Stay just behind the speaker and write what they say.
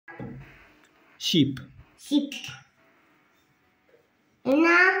Sheep. Sheep.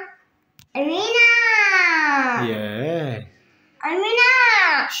 Amina. Yeah. Amina.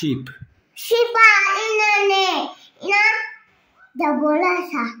 Sheep. Shiba ina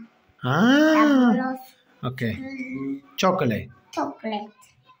dabolosa. Ah. Okay. Chocolate. Chocolate.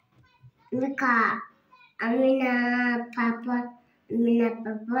 Mika. Amina purple. Amina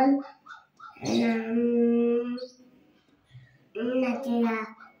purple. Amina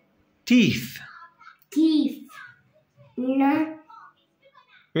Teeth. teeth.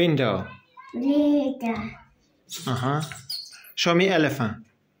 Window. Leader. Show me elephant.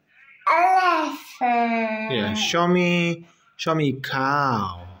 Elephant. Yeah. Show me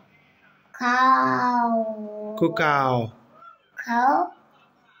cow. Cow. Cow. Cow.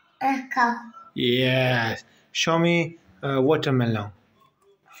 Cow. Yes. Show me watermelon.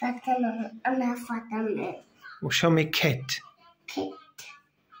 Watermelon. Show me cat.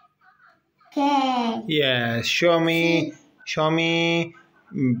 Cat. Yes. Show me. Watermelon.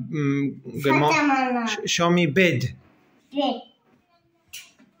 Show me bed. Red.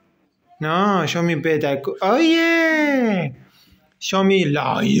 No, show me bed. Oh yeah. Show me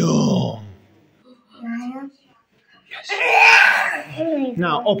lion. Lion. Yes.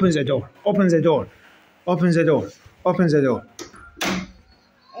 Now open the door. Open the door. Open the door. Open the door.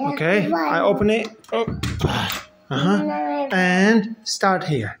 Okay. I open it. Oh. And start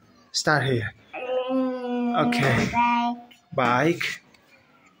here. Start here. Okay. Bike.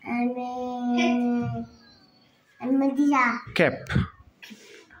 Cap.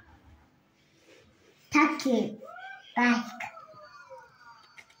 Turkey. Bike.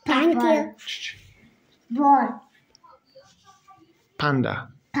 Thank you. Ball. Panda.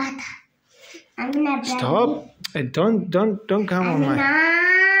 Pata. Stop. Don't come on my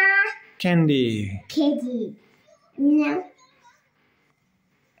candy. Kitty.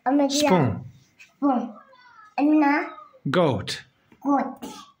 Spoon. Spoon. Goat. Goat.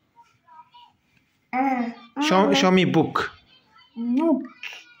 Show me book. Book.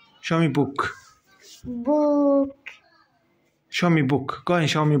 Show me book. Book. Show me book. Go and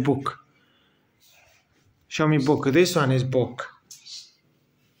show me book. Show me book. This one is book.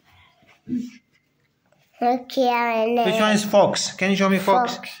 Okay. Which one is fox? Can you show me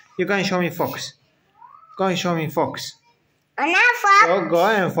fox? Fox. You go and show me fox. Go and show me fox. Fox. Oh, go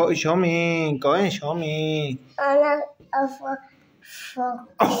and show me. Go and show me.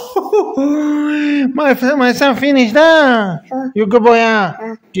 My son finished. You good boy.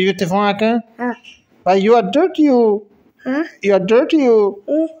 Give your telephone. But you are dirty. You are dirty.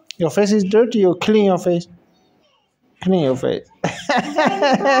 Your face is dirty. You clean your face. Clean your face.